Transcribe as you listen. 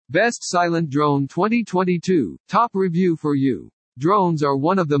Best Silent Drone 2022, top review for you. Drones are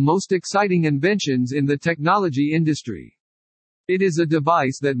one of the most exciting inventions in the technology industry. It is a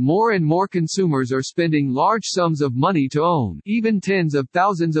device that more and more consumers are spending large sums of money to own, even tens of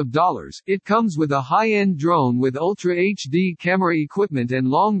thousands of dollars. It comes with a high-end drone with Ultra HD camera equipment and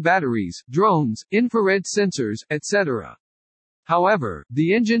long batteries, drones, infrared sensors, etc. However,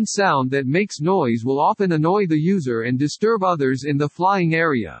 the engine sound that makes noise will often annoy the user and disturb others in the flying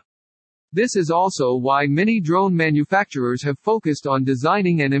area. This is also why many drone manufacturers have focused on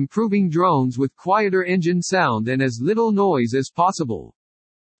designing and improving drones with quieter engine sound and as little noise as possible.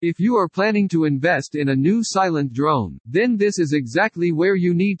 If you are planning to invest in a new silent drone, then this is exactly where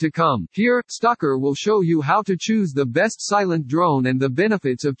you need to come. Here, Stalker will show you how to choose the best silent drone and the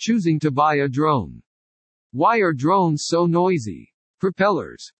benefits of choosing to buy a drone. Why are drones so noisy?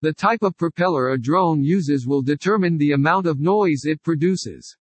 Propellers. The type of propeller a drone uses will determine the amount of noise it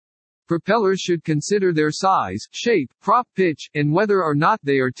produces. Propellers should consider their size, shape, prop pitch, and whether or not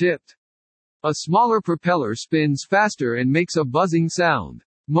they are tipped. A smaller propeller spins faster and makes a buzzing sound.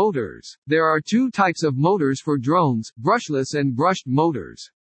 Motors. There are two types of motors for drones, brushless and brushed motors.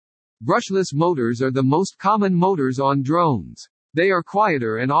 Brushless motors are the most common motors on drones. They are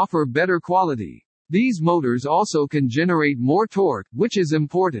quieter and offer better quality. These motors also can generate more torque, which is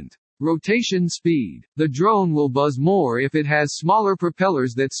important. Rotation speed. The drone will buzz more if it has smaller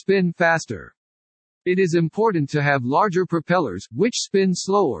propellers that spin faster. It is important to have larger propellers, which spin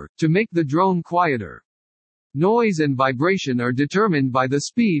slower, to make the drone quieter. Noise and vibration are determined by the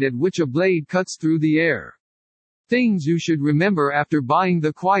speed at which a blade cuts through the air. Things you should remember after buying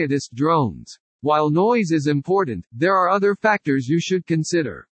the quietest drones. While noise is important, there are other factors you should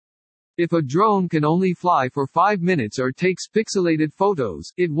consider. If a drone can only fly for 5 minutes or takes pixelated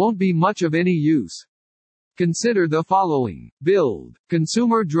photos, it won't be much of any use. Consider the following. Build.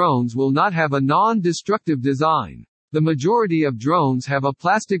 Consumer drones will not have a non-destructive design. The majority of drones have a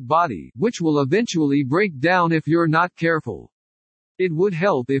plastic body, which will eventually break down if you're not careful. It would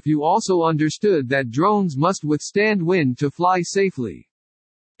help if you also understood that drones must withstand wind to fly safely.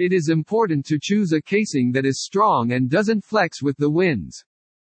 It is important to choose a casing that is strong and doesn't flex with the winds.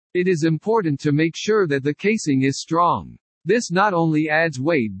 It is important to make sure that the casing is strong. This not only adds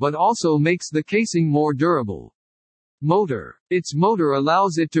weight but also makes the casing more durable. Motor. Its motor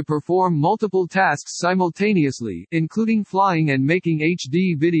allows it to perform multiple tasks simultaneously, including flying and making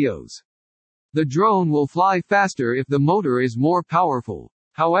HD videos. The drone will fly faster if the motor is more powerful.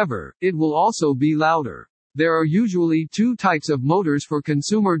 However, it will also be louder. There are usually two types of motors for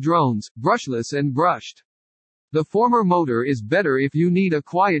consumer drones, brushless and brushed. The former motor is better if you need a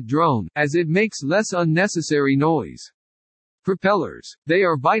quiet drone, as it makes less unnecessary noise. Propellers. They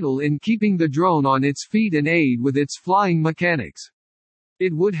are vital in keeping the drone on its feet and aid with its flying mechanics.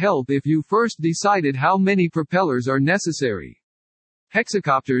 It would help if you first decided how many propellers are necessary.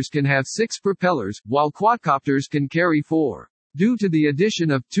 Hexacopters can have 6 propellers, while quadcopters can carry 4. Due to the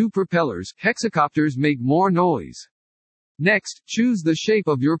addition of 2 propellers, hexacopters make more noise. Next, choose the shape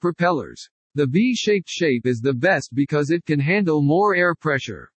of your propellers. The V-shaped shape is the best because it can handle more air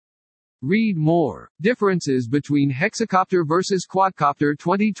pressure. Read more. Differences between hexacopter versus quadcopter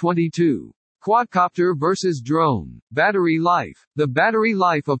 2022. Quadcopter versus drone. Battery life. The battery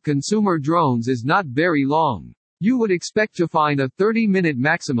life of consumer drones is not very long. You would expect to find a 30-minute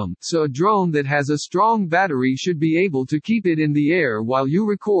maximum, so a drone that has a strong battery should be able to keep it in the air while you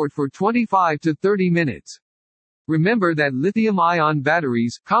record for 25 to 30 minutes. Remember that lithium-ion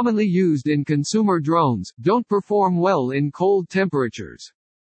batteries, commonly used in consumer drones, don't perform well in cold temperatures.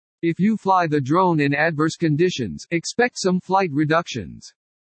 If you fly the drone in adverse conditions, expect some flight reductions.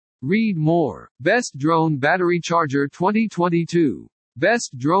 Read more. Best Drone Battery Charger 2022.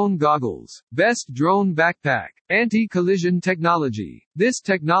 Best Drone Goggles. Best Drone Backpack. Anti-collision technology. This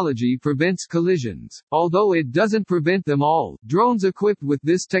technology prevents collisions. Although it doesn't prevent them all, drones equipped with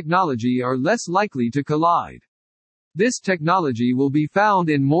this technology are less likely to collide. This technology will be found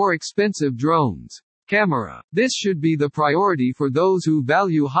in more expensive drones. Camera. This should be the priority for those who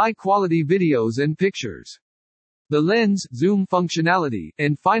value high-quality videos and pictures. The lens, zoom functionality,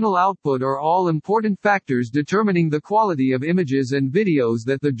 and final output are all important factors determining the quality of images and videos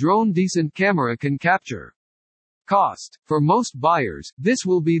that the drone decent camera can capture. Cost. For most buyers, this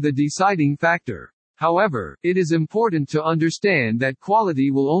will be the deciding factor. However, it is important to understand that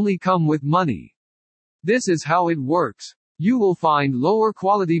quality will only come with money. This is how it works. You will find lower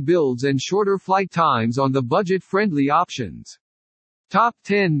quality builds and shorter flight times on the budget-friendly options. Top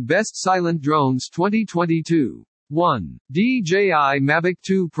 10 Best Silent Drones 2022. 1. DJI Mavic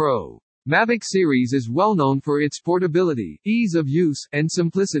 2 Pro. Mavic series is well known for its portability, ease of use, and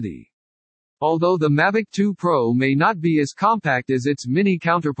simplicity. Although the Mavic 2 Pro may not be as compact as its mini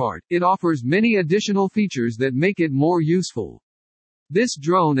counterpart, it offers many additional features that make it more useful. This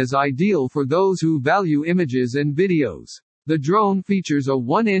drone is ideal for those who value images and videos. The drone features a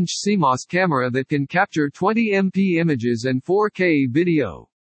 1-inch CMOS camera that can capture 20MP images and 4K video.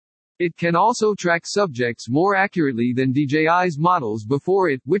 It can also track subjects more accurately than DJI's models before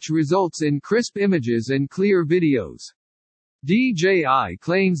it, which results in crisp images and clear videos. DJI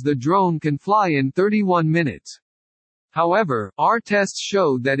claims the drone can fly in 31 minutes. However, our tests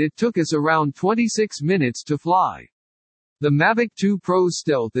showed that it took us around 26 minutes to fly. The Mavic 2 Pro's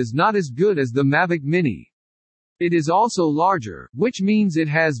stealth is not as good as the Mavic Mini. It is also larger, which means it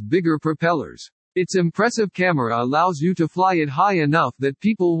has bigger propellers. Its impressive camera allows you to fly it high enough that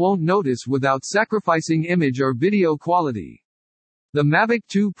people won't notice without sacrificing image or video quality. The Mavic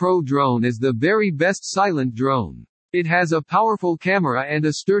 2 Pro drone is the very best silent drone. It has a powerful camera and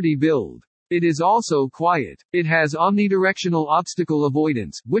a sturdy build. It is also quiet. It has omnidirectional obstacle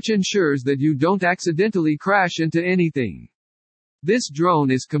avoidance, which ensures that you don't accidentally crash into anything. This drone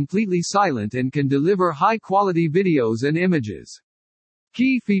is completely silent and can deliver high-quality videos and images.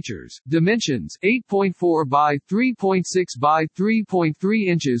 Key features: dimensions 8.4 by 3.6 by 3.3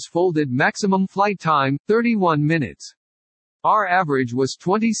 inches, folded, maximum flight time 31 minutes. Our average was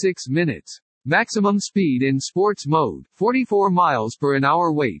 26 minutes. Maximum speed in sports mode 44 miles per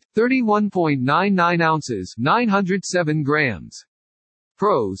hour. Weight 31.99 ounces, 907 grams.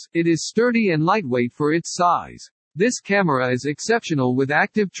 Pros: it is sturdy and lightweight for its size. This camera is exceptional with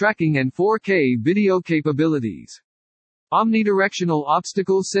active tracking and 4K video capabilities. Omnidirectional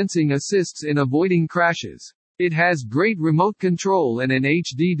obstacle sensing assists in avoiding crashes. It has great remote control and an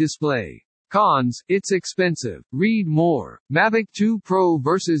HD display. Cons: it's expensive. Read more. Mavic 2 Pro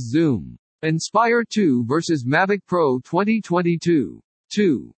vs Zoom. Inspire 2 vs Mavic Pro 2022.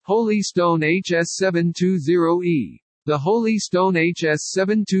 2. Holy Stone HS720E. The Holy Stone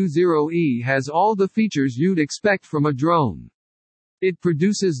HS720E has all the features you'd expect from a drone. It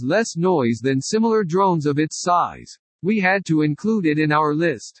produces less noise than similar drones of its size. We had to include it in our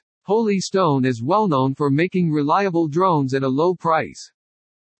list. Holy Stone is well known for making reliable drones at a low price.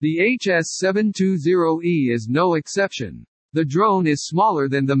 The HS720E is no exception. The drone is smaller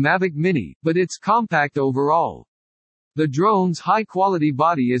than the Mavic Mini, but it's compact overall. The drone's high-quality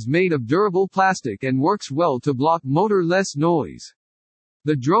body is made of durable plastic and works well to block motor-less noise.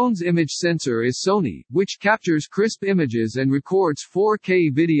 The drone's image sensor is Sony, which captures crisp images and records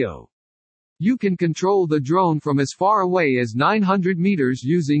 4K video. You can control the drone from as far away as 900 meters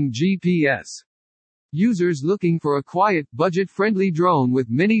using GPS. Users looking for a quiet, budget-friendly drone with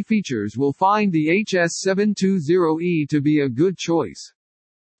many features will find the HS720E to be a good choice.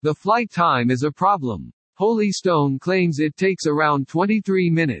 The flight time is a problem. Holy Stone claims it takes around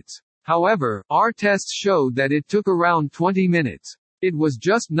 23 minutes. However, our tests showed that it took around 20 minutes. It was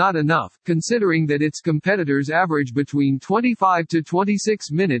just not enough, considering that its competitors average between 25 to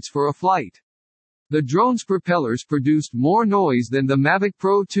 26 minutes for a flight. The drone's propellers produced more noise than the Mavic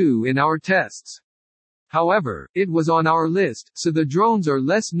Pro 2 in our tests. However, it was on our list, so the drones are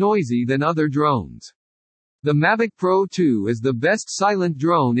less noisy than other drones. The Mavic Pro 2 is the best silent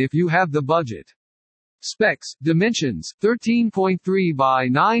drone if you have the budget. Specs: dimensions 13.3 by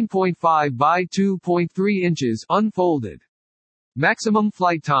 9.5 by 2.3 inches, unfolded. Maximum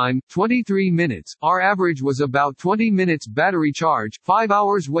flight time 23 minutes. Our average was about 20 minutes. Battery charge 5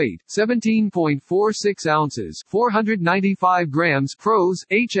 hours. Weight 17.46 ounces, 495 grams. Pros: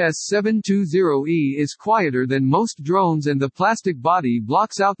 HS720E is quieter than most drones and the plastic body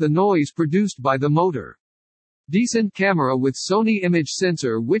blocks out the noise produced by the motor. Decent camera with Sony image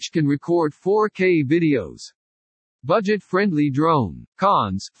sensor which can record 4K videos. Budget-friendly drone.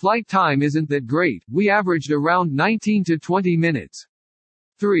 Cons: flight time isn't that great, we averaged around 19 to 20 minutes.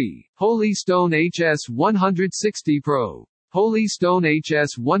 3. Holy Stone HS160 Pro. Holy Stone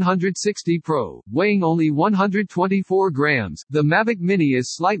HS160 Pro, weighing only 124 grams, the Mavic Mini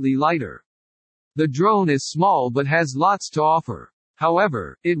is slightly lighter. The drone is small but has lots to offer.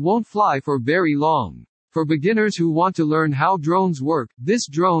 However, it won't fly for very long. For beginners who want to learn how drones work, this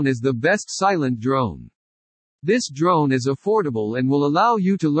drone is the best silent drone. This drone is affordable and will allow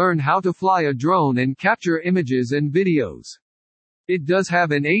you to learn how to fly a drone and capture images and videos. It does have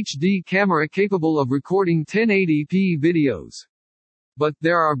an HD camera capable of recording 1080p videos. But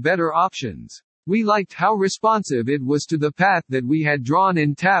there are better options. We liked how responsive it was to the path that we had drawn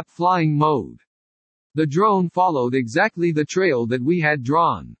in tap flying mode. The drone followed exactly the trail that we had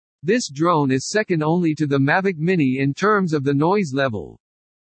drawn. This drone is second only to the Mavic Mini in terms of the noise level.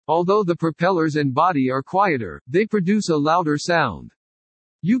 Although the propellers and body are quieter, they produce a louder sound.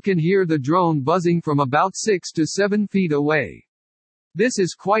 You can hear the drone buzzing from about 6 to 7 feet away. This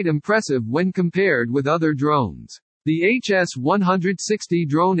is quite impressive when compared with other drones. The HS-160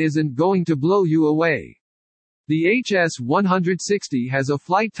 drone isn't going to blow you away. The HS-160 has a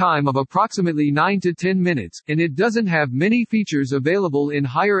flight time of approximately 9 to 10 minutes, and it doesn't have many features available in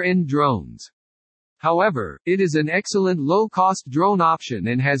higher-end drones. However, it is an excellent low-cost drone option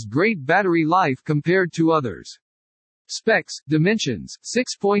and has great battery life compared to others. Specs, dimensions,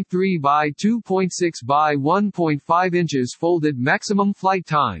 6.3 by 2.6 by 1.5 inches folded maximum flight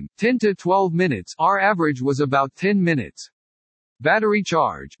time, 10 to 12 minutes, our average was about 10 minutes. Battery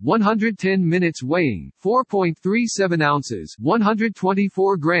charge, 110 minutes weighing, 4.37 ounces,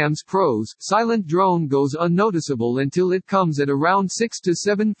 124 grams pros, silent drone goes unnoticeable until it comes at around 6 to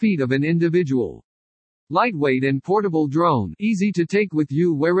 7 feet of an individual. Lightweight and portable drone, easy to take with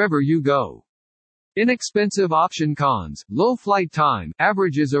you wherever you go. Inexpensive option. Cons, low flight time,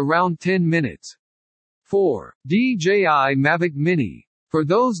 averages around 10 minutes. 4. DJI Mavic Mini. For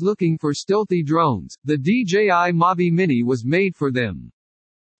those looking for stealthy drones, the DJI Mavic Mini was made for them.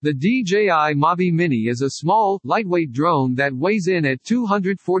 The DJI Mavic Mini is a small, lightweight drone that weighs in at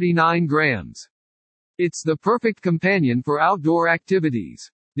 249 grams. It's the perfect companion for outdoor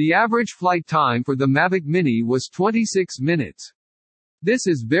activities. The average flight time for the Mavic Mini was 26 minutes. This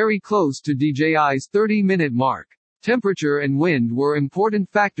is very close to DJI's 30-minute mark. Temperature and wind were important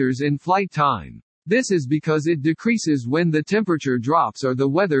factors in flight time. This is because it decreases when the temperature drops or the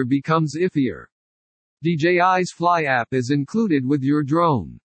weather becomes iffier. DJI's Fly app is included with your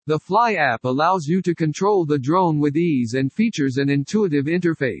drone. The Fly app allows you to control the drone with ease and features an intuitive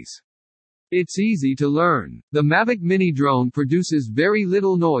interface. It's easy to learn. The Mavic Mini drone produces very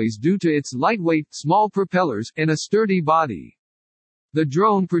little noise due to its lightweight, small propellers, and a sturdy body. The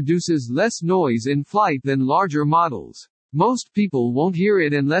drone produces less noise in flight than larger models. Most people won't hear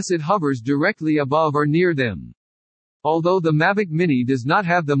it unless it hovers directly above or near them. Although the Mavic Mini does not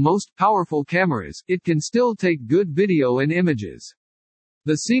have the most powerful cameras, it can still take good video and images.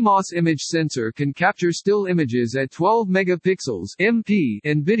 The CMOS image sensor can capture still images at 12 megapixels (MP)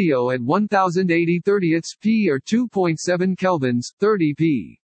 and video at 1080/30p or 2.7 kelvins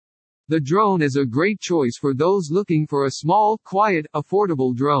 (30p). The drone is a great choice for those looking for a small, quiet,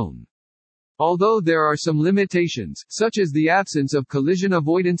 affordable drone. Although there are some limitations, such as the absence of collision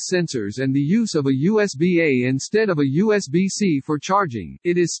avoidance sensors and the use of a USB-A instead of a USB-C for charging,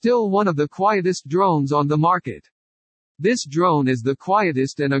 it is still one of the quietest drones on the market. This drone is the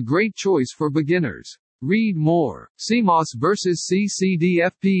quietest and a great choice for beginners. Read more. CMOS vs CCD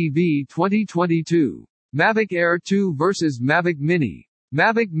FPV 2022. Mavic Air 2 vs Mavic Mini.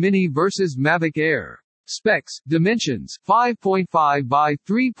 Mavic Mini vs Mavic Air. Specs, dimensions, 5.5 by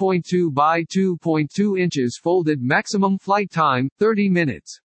 3.2 by 2.2 inches folded maximum flight time, 30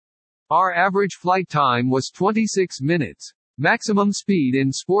 minutes. Our average flight time was 26 minutes. Maximum speed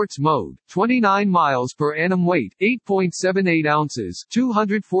in sports mode, 29 miles per annum. Weight, 8.78 ounces,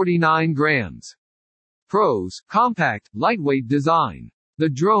 249 grams. Pros, compact, lightweight design. The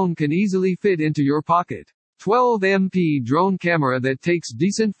drone can easily fit into your pocket. 12MP drone camera that takes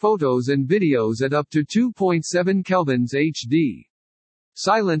decent photos and videos at up to 2.7 kelvins HD.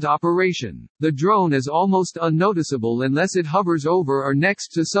 Silent operation. The drone is almost unnoticeable unless it hovers over or next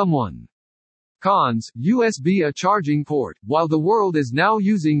to someone. Cons, USB A charging port, while the world is now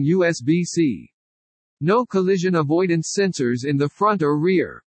using USB-C. No collision avoidance sensors in the front or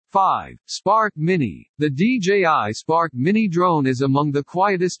rear. 5. Spark Mini. The DJI Spark Mini drone is among the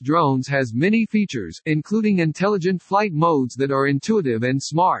quietest drones, has many features, including intelligent flight modes that are intuitive and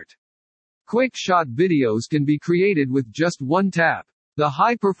smart. Quick shot videos can be created with just one tap. The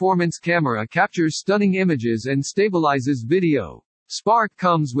high-performance camera captures stunning images and stabilizes video. Spark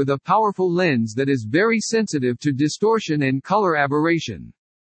comes with a powerful lens that is very sensitive to distortion and color aberration.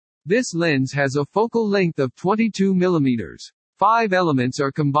 This lens has a focal length of 22 millimeters. 5 elements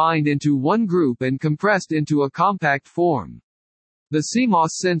are combined into one group and compressed into a compact form. The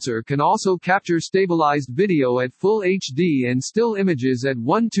CMOS sensor can also capture stabilized video at full HD and still images at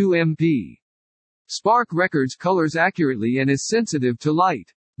 12 MP. Spark records colors accurately and is sensitive to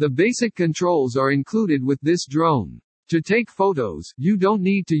light. The basic controls are included with this drone. To take photos, you don't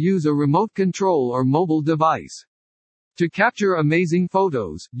need to use a remote control or mobile device. To capture amazing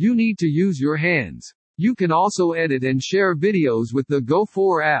photos, you need to use your hands. You can also edit and share videos with the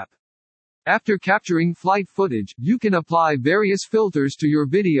Go4 app. After capturing flight footage, you can apply various filters to your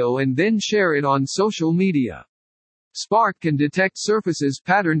video and then share it on social media. Spark can detect surfaces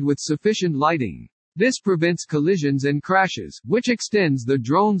patterned with sufficient lighting. This prevents collisions and crashes, which extends the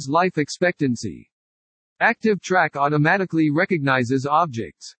drone's life expectancy. Active Track automatically recognizes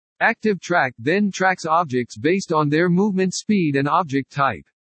objects. Active Track then tracks objects based on their movement speed and object type.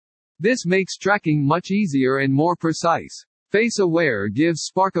 This makes tracking much easier and more precise. Face Aware gives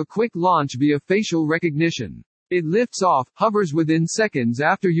Spark a quick launch via facial recognition. It lifts off, hovers within seconds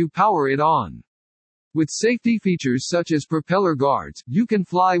after you power it on. With safety features such as propeller guards, you can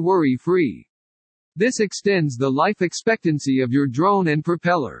fly worry-free. This extends the life expectancy of your drone and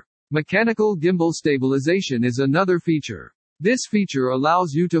propeller. Mechanical gimbal stabilization is another feature. This feature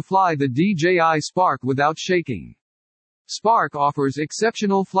allows you to fly the DJI Spark without shaking. Spark offers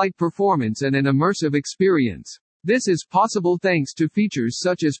exceptional flight performance and an immersive experience. This is possible thanks to features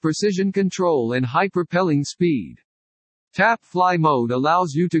such as precision control and high propelling speed. Tap Fly mode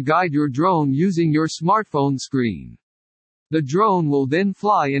allows you to guide your drone using your smartphone screen. The drone will then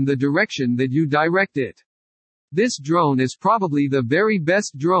fly in the direction that you direct it. This drone is probably the very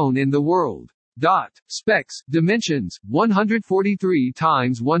best drone in the world. Specs, dimensions, 143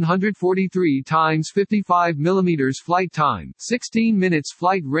 x 143 x 55 mm flight time, 16 minutes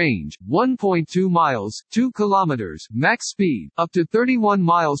flight range, 1.2 miles, 2 kilometers, max speed, up to 31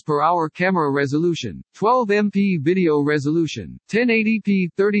 miles per hour camera resolution, 12 MP video resolution, 1080p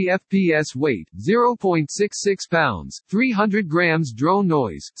 30 fps weight, 0.66 pounds, 300 grams drone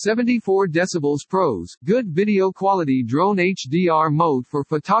noise, 74 decibels pros, good video quality drone HDR mode for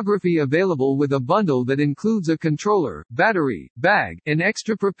photography available with a bundle that includes a controller, battery, bag, and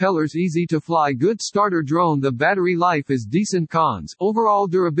extra propellers. Easy to fly good starter drone. The battery life is decent. Cons: overall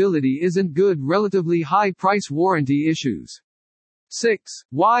durability isn't good. Relatively high price. Warranty issues. 6.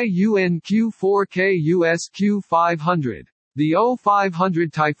 YUNQ 4K USQ 500. The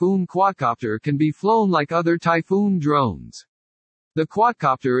O500 Typhoon quadcopter can be flown like other Typhoon drones. The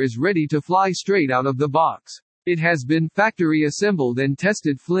quadcopter is ready to fly straight out of the box. It has been factory assembled and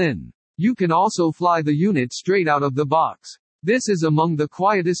tested. Flynn. You can also fly the unit straight out of the box. This is among the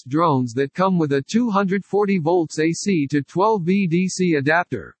quietest drones that come with a 240 volts AC to 12V DC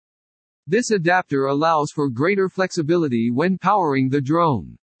adapter. This adapter allows for greater flexibility when powering the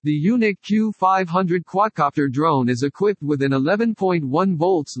drone. The Unic Q500 quadcopter drone is equipped with an 11.1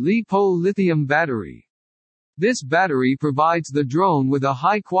 volts LiPo lithium battery. This battery provides the drone with a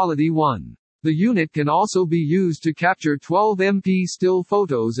high-quality one. The unit can also be used to capture 12 MP still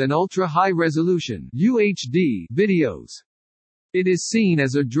photos and ultra-high-resolution (UHD) videos. It is seen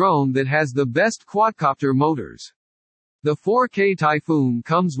as a drone that has the best quadcopter motors. The 4K Typhoon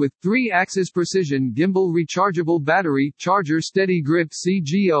comes with 3-axis precision gimbal rechargeable battery, charger steady grip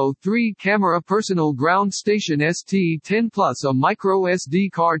CGO 3 camera personal ground station ST10 plus a micro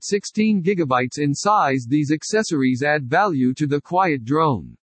SD card 16 GB in size. These accessories add value to the quiet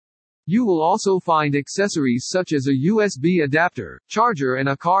drone. You will also find accessories such as a USB adapter, charger and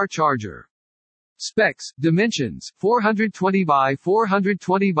a car charger. Specs, dimensions, 420 by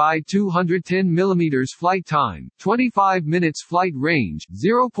 420 by 210 mm flight time, 25 minutes flight range,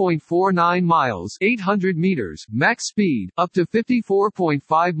 0.49 miles, 800 meters, max speed, up to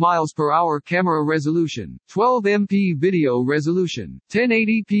 54.5 miles per hour camera resolution, 12 MP video resolution,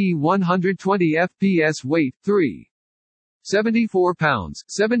 1080p 120 fps weight, 74 pounds,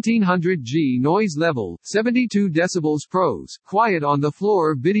 1700 G noise level, 72 decibels pros, quiet on the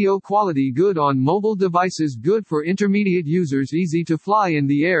floor. Video quality good on mobile devices, good for intermediate users, easy to fly in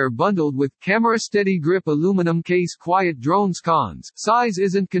the air, bundled with camera steady grip aluminum case. Quiet drones. Cons: size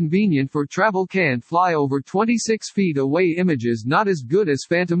isn't convenient for travel, can't fly over 26 feet away, images not as good as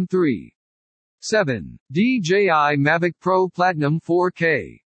Phantom 3. 7. DJI Mavic Pro Platinum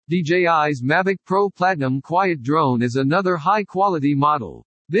 4K. DJI's Mavic Pro Platinum quiet drone is another high-quality model.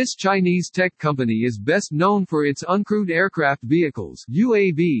 This Chinese tech company is best known for its uncrewed aircraft vehicles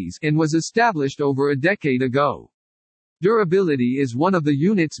 (UAVs) and was established over a decade ago. Durability is one of the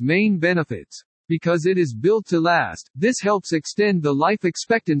unit's main benefits. Because it is built to last, this helps extend the life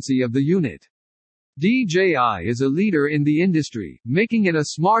expectancy of the unit. DJI is a leader in the industry, making it a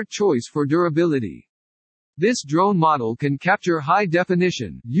smart choice for durability. This drone model can capture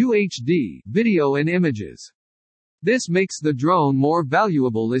high-definition (UHD) video and images. This makes the drone more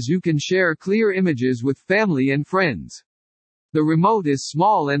valuable as you can share clear images with family and friends. The remote is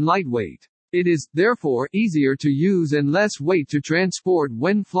small and lightweight. It is, therefore, easier to use and less weight to transport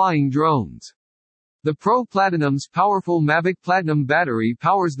when flying drones. The Pro Platinum's powerful Mavic Platinum battery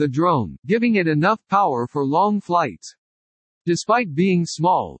powers the drone, giving it enough power for long flights. Despite being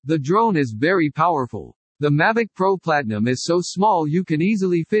small, the drone is very powerful. The Mavic Pro Platinum is so small you can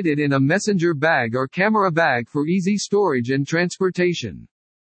easily fit it in a messenger bag or camera bag for easy storage and transportation.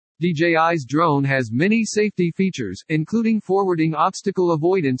 DJI's drone has many safety features, including forwarding obstacle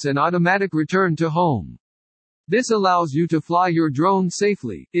avoidance and automatic return to home. This allows you to fly your drone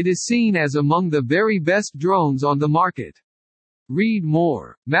safely. It is seen as among the very best drones on the market. Read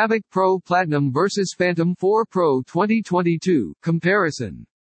more. Mavic Pro Platinum vs Phantom 4 Pro 2022 comparison.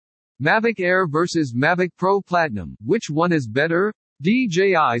 Mavic Air vs Mavic Pro Platinum, which one is better?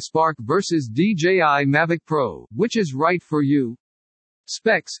 DJI Spark vs DJI Mavic Pro, which is right for you?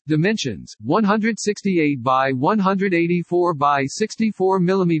 Specs, dimensions, 168 by 184 by 64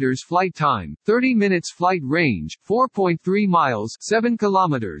 mm flight time, 30 minutes flight range, 4.3 miles, 7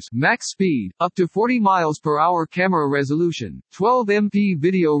 kilometers, max speed, up to 40 miles per hour camera resolution, 12 MP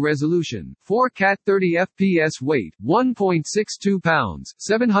video resolution, 4K 30 FPS weight, 1.62 pounds,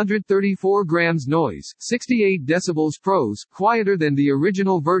 734 grams noise, 68 decibels pros, quieter than the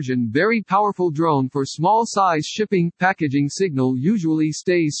original version, very powerful drone for small size shipping, packaging signal usually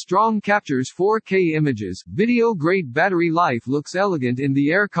stays strong, captures 4K images, video great battery life, looks elegant in the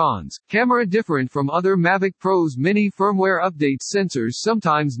air. Cons, camera different from other Mavic Pro's many firmware updates, sensors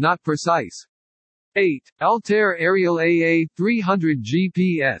sometimes not precise. 8. Altair Aerial AA300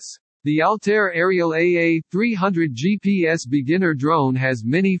 GPS. The Altair Aerial AA300 GPS beginner drone has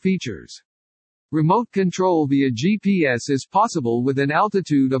many features. Remote control via GPS is possible with an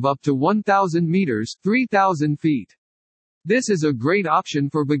altitude of up to 1,000 meters, 3,000 feet. This is a great option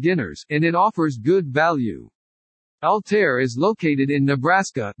for beginners, and it offers good value. Altair is located in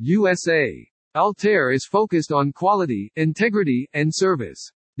Nebraska, USA. Altair is focused on quality, integrity, and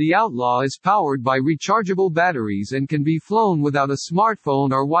service. The Outlaw is powered by rechargeable batteries and can be flown without a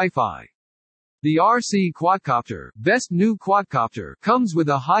smartphone or Wi-Fi. The RC Quadcopter, best new quadcopter, comes with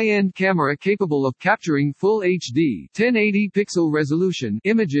a high-end camera capable of capturing full HD 1080 pixel resolution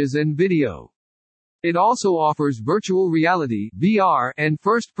images and video. It also offers virtual reality (VR) and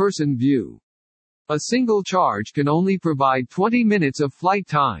first-person view. A single charge can only provide 20 minutes of flight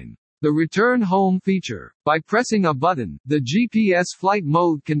time. The Return Home feature. By pressing a button, the GPS flight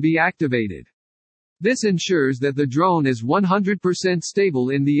mode can be activated. This ensures that the drone is 100% stable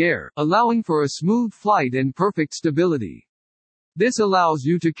in the air, allowing for a smooth flight and perfect stability. This allows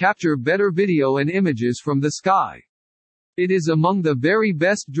you to capture better video and images from the sky. It is among the very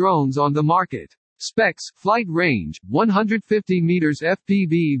best drones on the market. Specs, flight range, 150 meters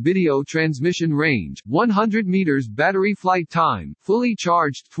FPV video transmission range, 100 meters battery flight time, fully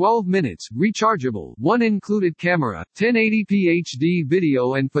charged 12 minutes, rechargeable, 1 included camera, 1080p HD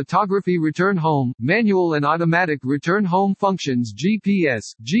video and photography. Return home, manual and automatic return home functions.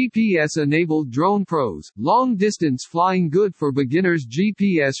 GPS-enabled drone pros, long distance flying good for beginners.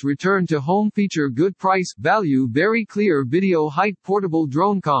 GPS return to home feature, good price, value, very clear video height. Portable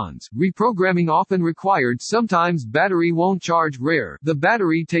drone. Cons, reprogramming often required, sometimes battery won't charge. Rare, the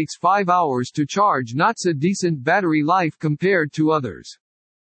battery takes 5 hours to charge, not so decent battery life compared to others.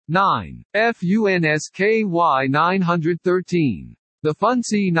 9. FUNSKY 913. The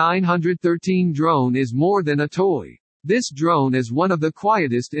Funsky 913 drone is more than a toy. This drone is one of the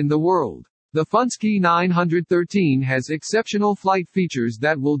quietest in the world. The Funsky 913 has exceptional flight features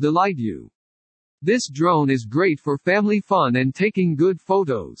that will delight you. This drone is great for family fun and taking good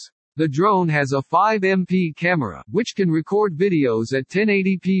photos. The drone has a 5MP camera, which can record videos at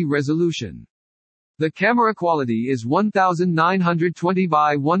 1080p resolution. The camera quality is 1920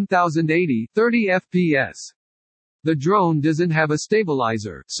 by 1080, 30 fps. The drone doesn't have a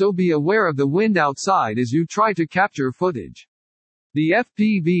stabilizer, so be aware of the wind outside as you try to capture footage. The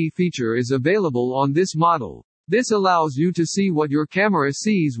FPV feature is available on this model. This allows you to see what your camera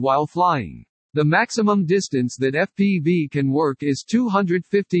sees while flying. The maximum distance that FPV can work is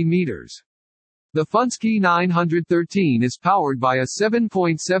 250 meters. The Funsky 913 is powered by a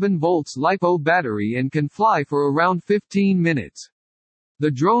 7.7 volts LiPo battery and can fly for around 15 minutes.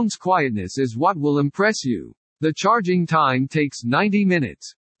 The drone's quietness is what will impress you. The charging time takes 90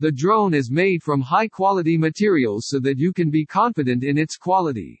 minutes. The drone is made from high-quality materials so that you can be confident in its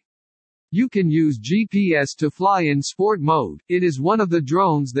quality. You can use GPS to fly in sport mode. It is one of the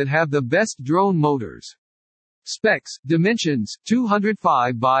drones that have the best drone motors. Specs, dimensions,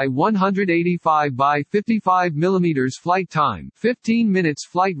 205 by 185 by 55 mm flight time, 15 minutes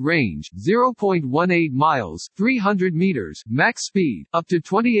flight range, 0.18 miles, 300 meters, max speed, up to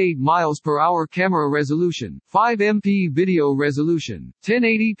 28 miles per hour camera resolution, 5MP video resolution,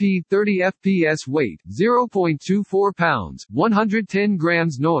 1080p 30 fps weight, 0.24 pounds, 110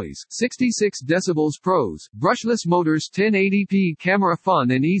 grams noise, 66 decibels pros, brushless motors 1080p camera fun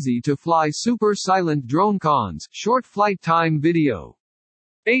and easy to fly super silent drone. Cons, short flight time video.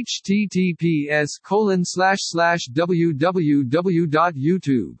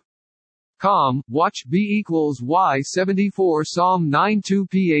 https://www.youtube Com, watch B equals Y74 Psalm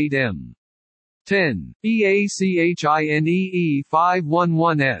 92P8M. 10. EACHINE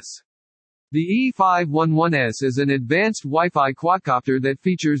E511S. The E511S is an advanced Wi-Fi quadcopter that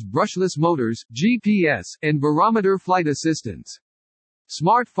features brushless motors, GPS, and barometer flight assistance.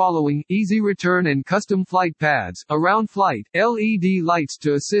 Smart following, easy return and custom flight paths, around flight, LED lights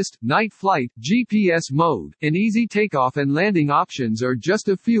to assist, night flight, GPS mode, and easy takeoff and landing options are just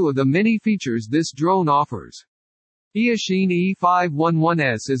a few of the many features this drone offers. Eachine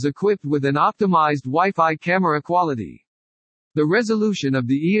E511S is equipped with an optimized Wi-Fi camera quality. The resolution of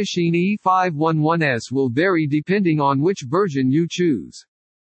the Eachine E511S will vary depending on which version you choose.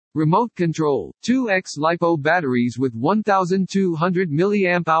 Remote control, 2X LiPo batteries with 1200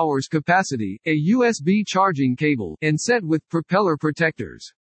 mAh capacity, a USB charging cable, and set with propeller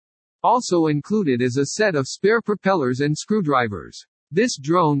protectors. Also included is a set of spare propellers and screwdrivers. This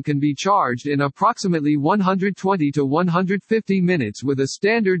drone can be charged in approximately 120 to 150 minutes with a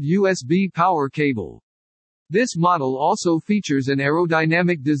standard USB power cable. This model also features an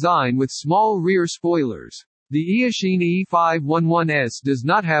aerodynamic design with small rear spoilers. The Eachine E511S does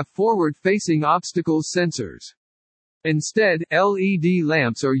not have forward-facing obstacles sensors. Instead, LED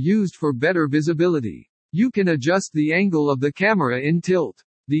lamps are used for better visibility. You can adjust the angle of the camera in tilt.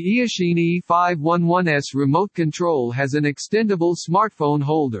 The Eachine E511S remote control has an extendable smartphone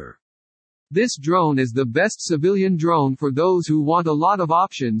holder. This drone is the best civilian drone for those who want a lot of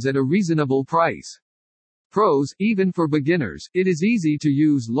options at a reasonable price. Pros, even for beginners, it is easy to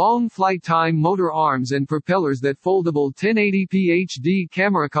use long flight time motor arms and propellers that foldable 1080p HD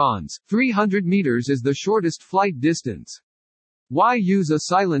camera. Cons, 300 meters is the shortest flight distance. Why use a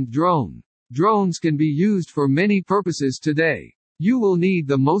silent drone? Drones can be used for many purposes today. You will need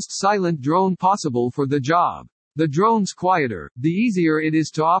the most silent drone possible for the job. The drone's quieter, the easier it is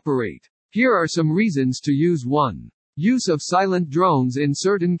to operate. Here are some reasons to use one. Use of silent drones in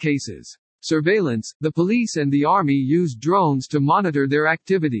certain cases. Surveillance, the police and the army use drones to monitor their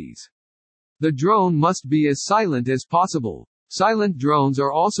activities. The drone must be as silent as possible. Silent drones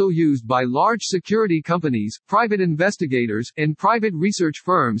are also used by large security companies, private investigators, and private research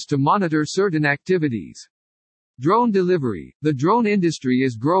firms to monitor certain activities. Drone delivery. The drone industry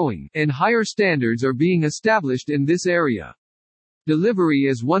is growing, and higher standards are being established in this area. Delivery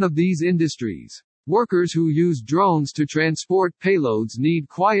is one of these industries. Workers who use drones to transport payloads need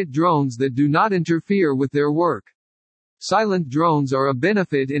quiet drones that do not interfere with their work. Silent drones are a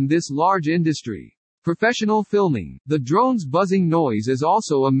benefit in this large industry. Professional filming. The drone's buzzing noise is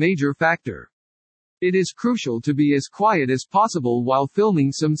also a major factor. It is crucial to be as quiet as possible while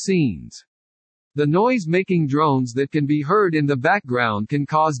filming some scenes. The noise-making drones that can be heard in the background can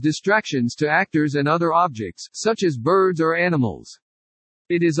cause distractions to actors and other objects, such as birds or animals.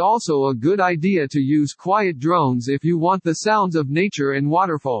 It is also a good idea to use quiet drones if you want the sounds of nature and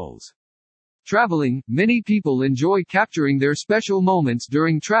waterfalls. Traveling. Many people enjoy capturing their special moments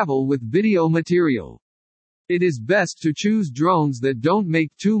during travel with video material. It is best to choose drones that don't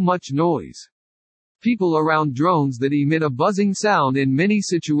make too much noise. People around drones that emit a buzzing sound in many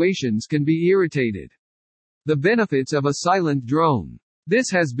situations can be irritated. The benefits of a silent drone. This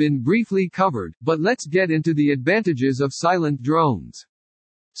has been briefly covered, but let's get into the advantages of silent drones.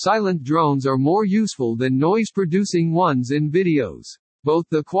 Silent drones are more useful than noise-producing ones in videos. Both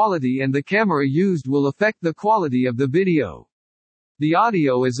the quality and the camera used will affect the quality of the video. The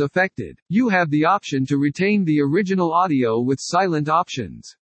audio is affected. You have the option to retain the original audio with silent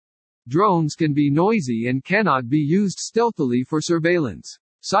options. Drones can be noisy and cannot be used stealthily for surveillance.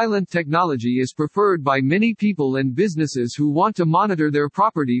 Silent technology is preferred by many people and businesses who want to monitor their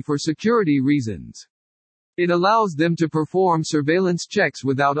property for security reasons. It allows them to perform surveillance checks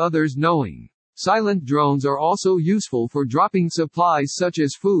without others knowing. Silent drones are also useful for dropping supplies such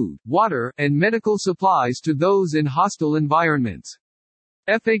as food, water, and medical supplies to those in hostile environments.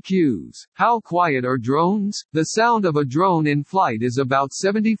 FAQs. How quiet are drones? The sound of a drone in flight is about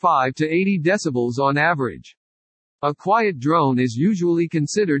 75 to 80 decibels on average. A quiet drone is usually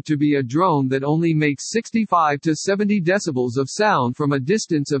considered to be a drone that only makes 65 to 70 decibels of sound from a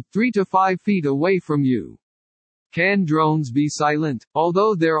distance of 3 to 5 feet away from you. Can drones be silent?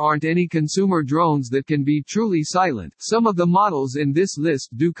 Although there aren't any consumer drones that can be truly silent, some of the models in this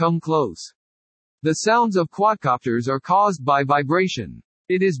list do come close. The sounds of quadcopters are caused by vibration.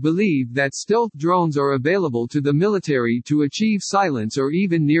 It is believed that stealth drones are available to the military to achieve silence or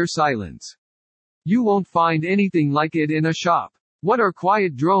even near silence. You won't find anything like it in a shop. What are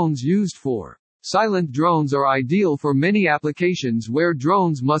quiet drones used for? Silent drones are ideal for many applications where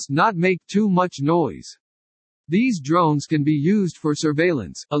drones must not make too much noise. These drones can be used for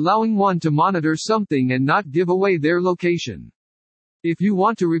surveillance, allowing one to monitor something and not give away their location. If you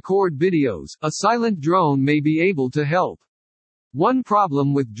want to record videos, a silent drone may be able to help. One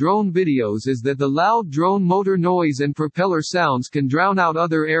problem with drone videos is that the loud drone motor noise and propeller sounds can drown out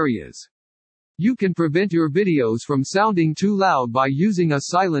other areas. You can prevent your videos from sounding too loud by using a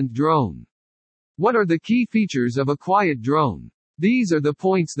silent drone. What are the key features of a quiet drone? These are the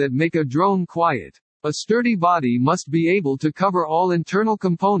points that make a drone quiet. A sturdy body must be able to cover all internal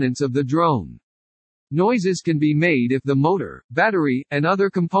components of the drone. Noises can be made if the motor, battery, and other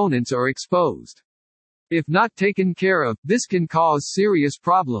components are exposed. If not taken care of, this can cause serious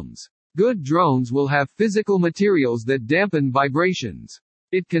problems. Good drones will have physical materials that dampen vibrations.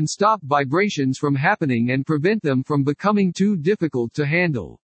 It can stop vibrations from happening and prevent them from becoming too difficult to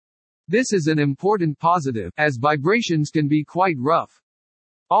handle. This is an important positive, as vibrations can be quite rough.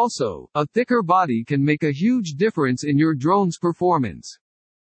 Also, a thicker body can make a huge difference in your drone's performance.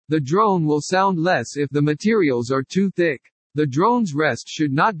 The drone will sound less if the materials are too thick. The drone's rest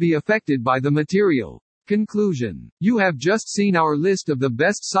should not be affected by the material. Conclusion. You have just seen our list of the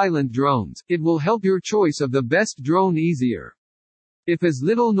best silent drones. It will help your choice of the best drone easier. If as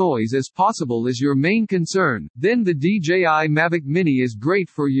little noise as possible is your main concern, then the DJI Mavic Mini is great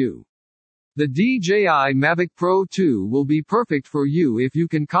for you. The DJI Mavic Pro 2 will be perfect for you if you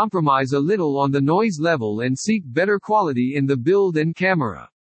can compromise a little on the noise level and seek better quality in the build and camera.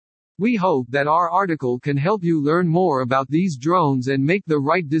 We hope that our article can help you learn more about these drones and make the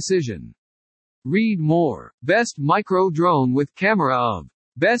right decision. Read more. Best micro drone with camera of.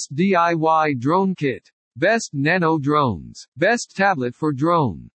 Best DIY drone kit. Best nano drones. Best tablet for drone.